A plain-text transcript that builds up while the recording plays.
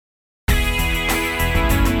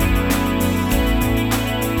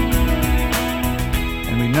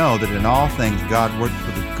know that in all things God works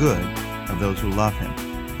for the good of those who love Him,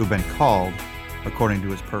 who've been called according to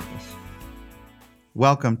His purpose.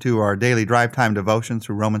 Welcome to our daily drive time devotion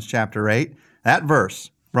through Romans chapter 8. That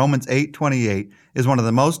verse, Romans 8:28, is one of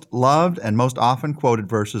the most loved and most often quoted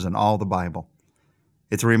verses in all the Bible.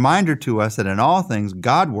 It's a reminder to us that in all things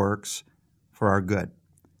God works for our good.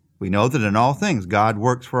 We know that in all things God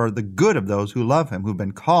works for the good of those who love Him, who've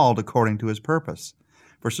been called according to His purpose.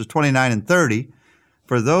 Verses 29 and 30,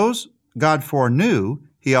 for those God foreknew,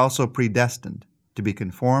 He also predestined to be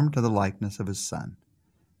conformed to the likeness of His Son,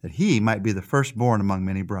 that He might be the firstborn among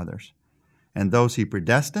many brothers. And those He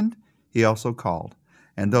predestined, He also called.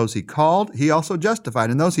 And those He called, He also justified.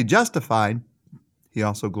 And those He justified, He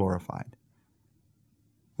also glorified.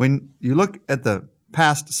 When you look at the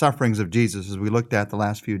past sufferings of Jesus, as we looked at the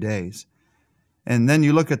last few days, and then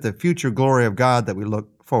you look at the future glory of God that we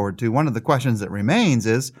look forward to, one of the questions that remains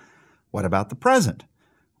is, what about the present?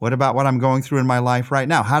 What about what I'm going through in my life right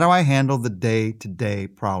now? How do I handle the day-to-day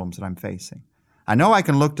problems that I'm facing? I know I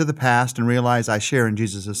can look to the past and realize I share in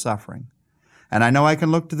Jesus' suffering. And I know I can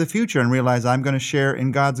look to the future and realize I'm going to share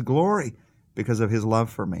in God's glory because of His love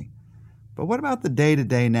for me. But what about the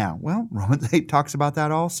day-to-day now? Well, Romans 8 talks about that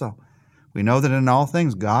also. We know that in all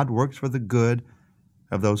things God works for the good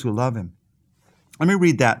of those who love Him. Let me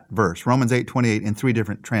read that verse, Romans 8:28, in three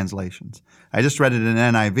different translations. I just read it in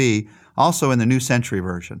NIV, also in the New Century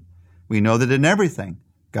Version. We know that in everything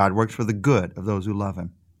God works for the good of those who love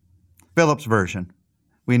Him. Phillips Version.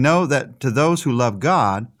 We know that to those who love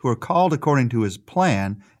God, who are called according to His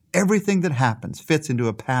plan, everything that happens fits into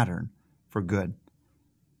a pattern for good.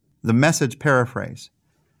 The Message Paraphrase.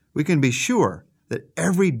 We can be sure that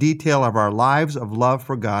every detail of our lives of love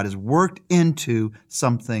for God is worked into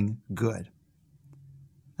something good.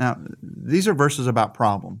 Now, these are verses about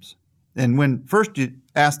problems. And when first you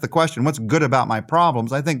ask the question, what's good about my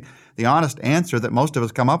problems? I think the honest answer that most of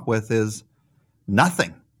us come up with is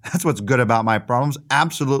nothing. That's what's good about my problems.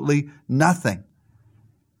 Absolutely nothing.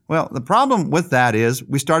 Well, the problem with that is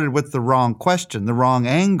we started with the wrong question, the wrong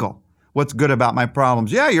angle. What's good about my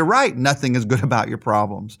problems? Yeah, you're right. Nothing is good about your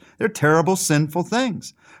problems. They're terrible, sinful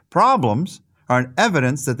things. Problems are an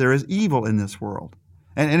evidence that there is evil in this world.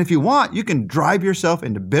 And if you want, you can drive yourself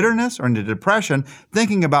into bitterness or into depression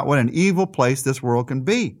thinking about what an evil place this world can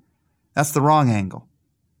be. That's the wrong angle,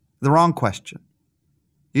 the wrong question.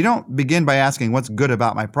 You don't begin by asking what's good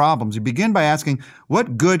about my problems. You begin by asking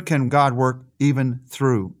what good can God work even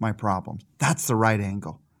through my problems. That's the right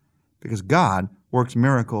angle because God works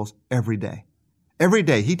miracles every day. Every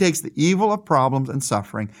day He takes the evil of problems and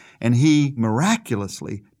suffering and He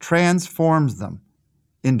miraculously transforms them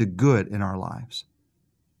into good in our lives.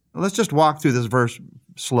 Let's just walk through this verse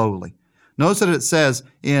slowly. Notice that it says,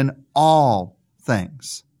 in all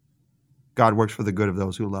things, God works for the good of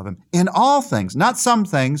those who love Him. In all things, not some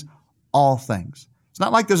things, all things. It's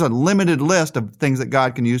not like there's a limited list of things that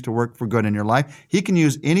God can use to work for good in your life. He can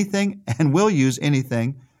use anything and will use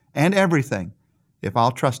anything and everything if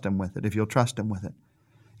I'll trust Him with it, if you'll trust Him with it.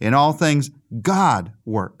 In all things, God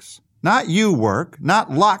works. Not you work,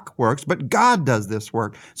 not luck works, but God does this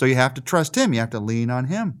work. So you have to trust Him. You have to lean on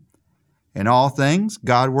Him. In all things,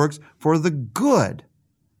 God works for the good.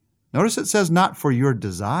 Notice it says not for your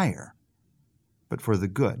desire, but for the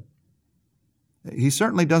good. He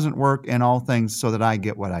certainly doesn't work in all things so that I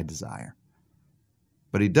get what I desire.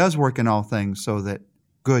 But He does work in all things so that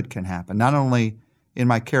good can happen, not only in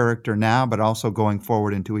my character now, but also going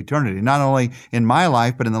forward into eternity, not only in my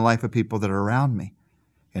life, but in the life of people that are around me.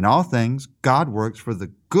 In all things, God works for the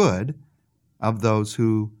good of those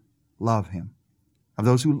who love Him, of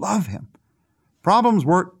those who love Him. Problems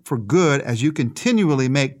work for good as you continually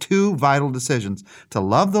make two vital decisions, to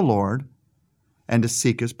love the Lord and to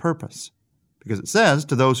seek His purpose. Because it says,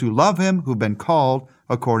 to those who love Him, who've been called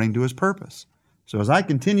according to His purpose. So as I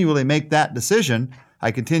continually make that decision,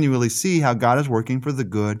 I continually see how God is working for the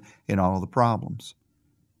good in all of the problems.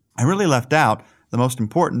 I really left out the most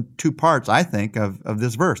important two parts, I think, of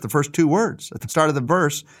this verse. The first two words. At the start of the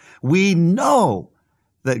verse, we know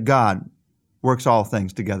that God works all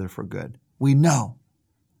things together for good. We know.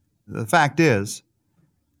 The fact is,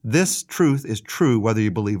 this truth is true whether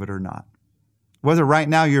you believe it or not. Whether right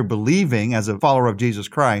now you're believing as a follower of Jesus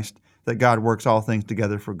Christ that God works all things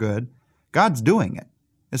together for good, God's doing it.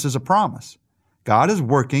 This is a promise. God is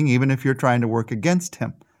working even if you're trying to work against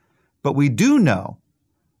Him. But we do know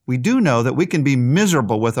that we can be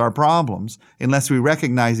miserable with our problems unless we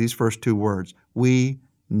recognize these first two words. We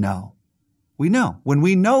know. We know. When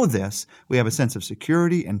we know this, we have a sense of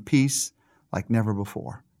security and peace like never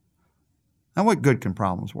before. Now, what good can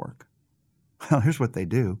problems work? Well, here's what they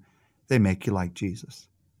do. They make you like Jesus.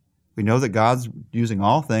 We know that God's using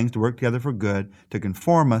all things to work together for good to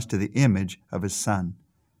conform us to the image of His Son.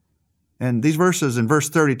 And these verses in verse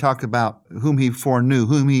 30 talk about whom He foreknew,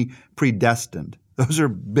 whom He predestined. Those are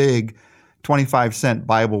big 25-cent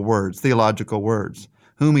Bible words, theological words.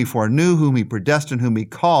 Whom He foreknew, whom He predestined, whom He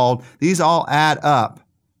called. These all add up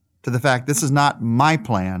to the fact this is not my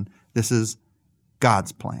plan, this is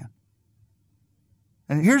God's plan.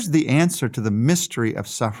 And here's the answer to the mystery of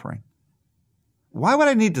suffering. Why would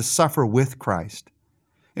I need to suffer with Christ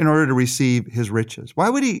in order to receive His riches? Why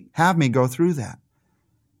would He have me go through that?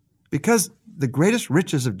 Because the greatest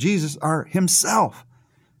riches of Jesus are Himself,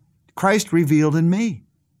 Christ revealed in me.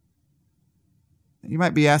 You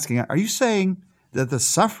might be asking, are you saying that the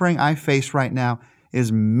suffering I face right now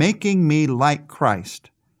is making me like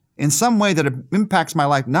Christ in some way that impacts my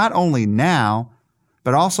life not only now,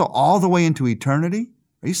 but also all the way into eternity?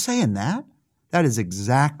 Are you saying that? That is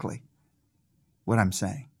exactly what I'm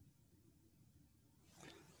saying.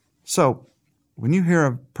 So, when you hear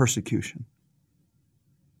of persecution,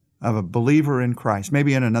 of a believer in Christ,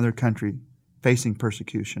 maybe in another country facing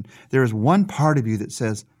persecution, there is one part of you that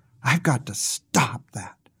says, I've got to stop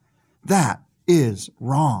that. That is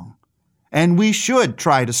wrong. And we should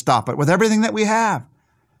try to stop it with everything that we have.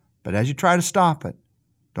 But as you try to stop it,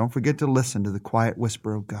 don't forget to listen to the quiet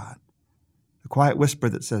whisper of God. The quiet whisper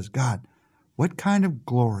that says, God, what kind of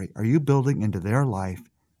glory are you building into their life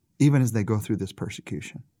even as they go through this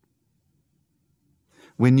persecution?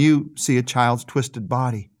 When you see a child's twisted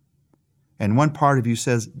body and one part of you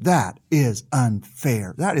says, that is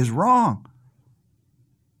unfair, that is wrong,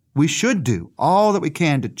 we should do all that we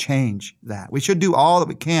can to change that. We should do all that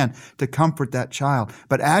we can to comfort that child.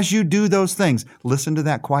 But as you do those things, listen to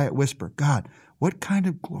that quiet whisper. God, what kind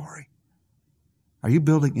of glory are you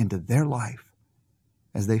building into their life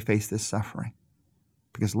as they face this suffering?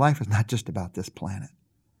 Because life is not just about this planet.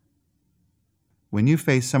 When you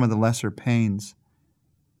face some of the lesser pains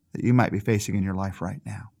that you might be facing in your life right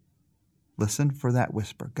now, listen for that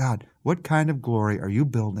whisper. God, what kind of glory are you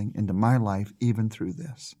building into my life even through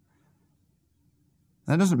this?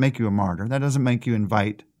 That doesn't make you a martyr. That doesn't make you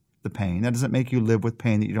invite the pain. That doesn't make you live with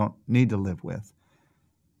pain that you don't need to live with.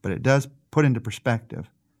 But it does put into perspective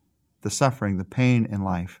the suffering, the pain in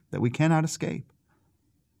life that we cannot escape.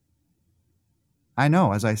 I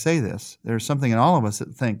know as I say this, there's something in all of us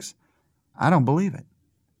that thinks, I don't believe it.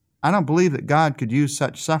 I don't believe that God could use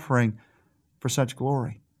such suffering for such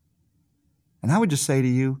glory. And I would just say to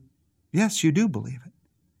you, yes, you do believe it.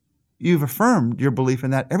 You've affirmed your belief in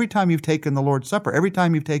that every time you've taken the Lord's Supper, every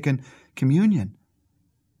time you've taken communion.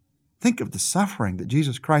 Think of the suffering that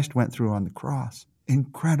Jesus Christ went through on the cross.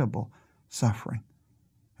 Incredible suffering.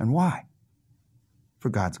 And why? For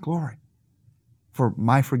God's glory. For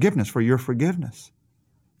my forgiveness, for your forgiveness.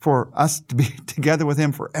 For us to be together with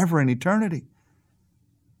Him forever in eternity.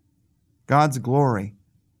 God's glory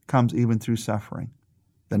comes even through suffering.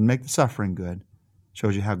 Then make the suffering good.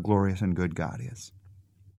 Shows you how glorious and good God is.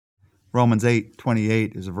 Romans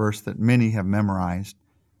 8:28 is a verse that many have memorized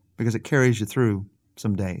because it carries you through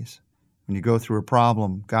some days. When you go through a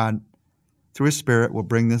problem, God, through His Spirit, will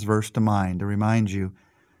bring this verse to mind to remind you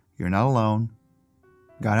you're not alone.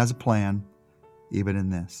 God has a plan, even in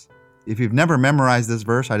this. If you've never memorized this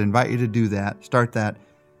verse, I'd invite you to do that. Start that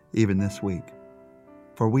even this week.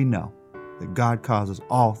 For we know that God causes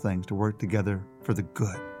all things to work together for the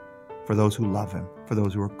good, for those who love Him, for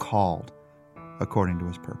those who are called according to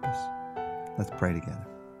His purpose. Let's pray together.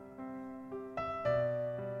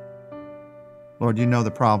 Lord, you know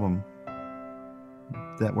the problem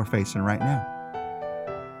that we're facing right now.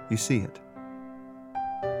 You see it.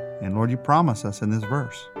 And Lord, you promise us in this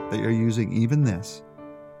verse that you're using even this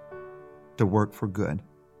to work for good.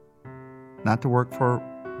 Not to work for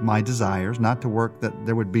my desires, not to work that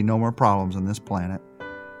there would be no more problems on this planet,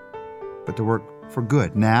 but to work for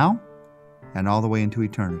good now and all the way into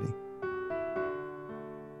eternity.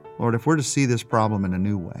 Lord, if we're to see this problem in a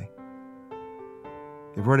new way,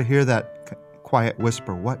 if we're to hear that quiet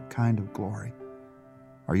whisper, what kind of glory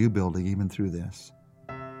are you building even through this?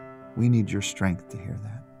 We need your strength to hear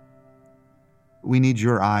that. We need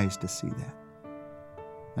your eyes to see that.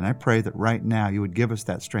 And I pray that right now you would give us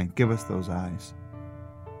that strength, give us those eyes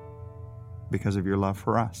because of your love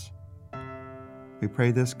for us. We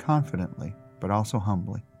pray this confidently, but also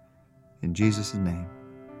humbly. In Jesus' name,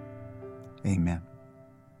 amen.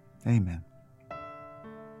 Amen.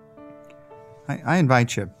 I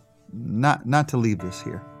invite you not to leave this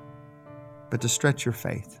here, but to stretch your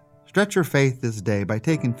faith. Stretch your faith this day by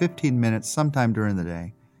taking 15 minutes sometime during the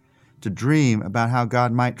day to dream about how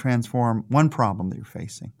God might transform one problem that you're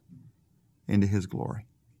facing into His glory.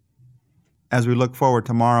 as we look forward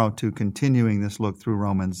tomorrow to continuing this look through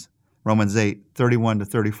Romans 8, 31 to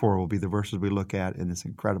 34 will be the verses we look at in this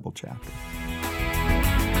incredible chapter.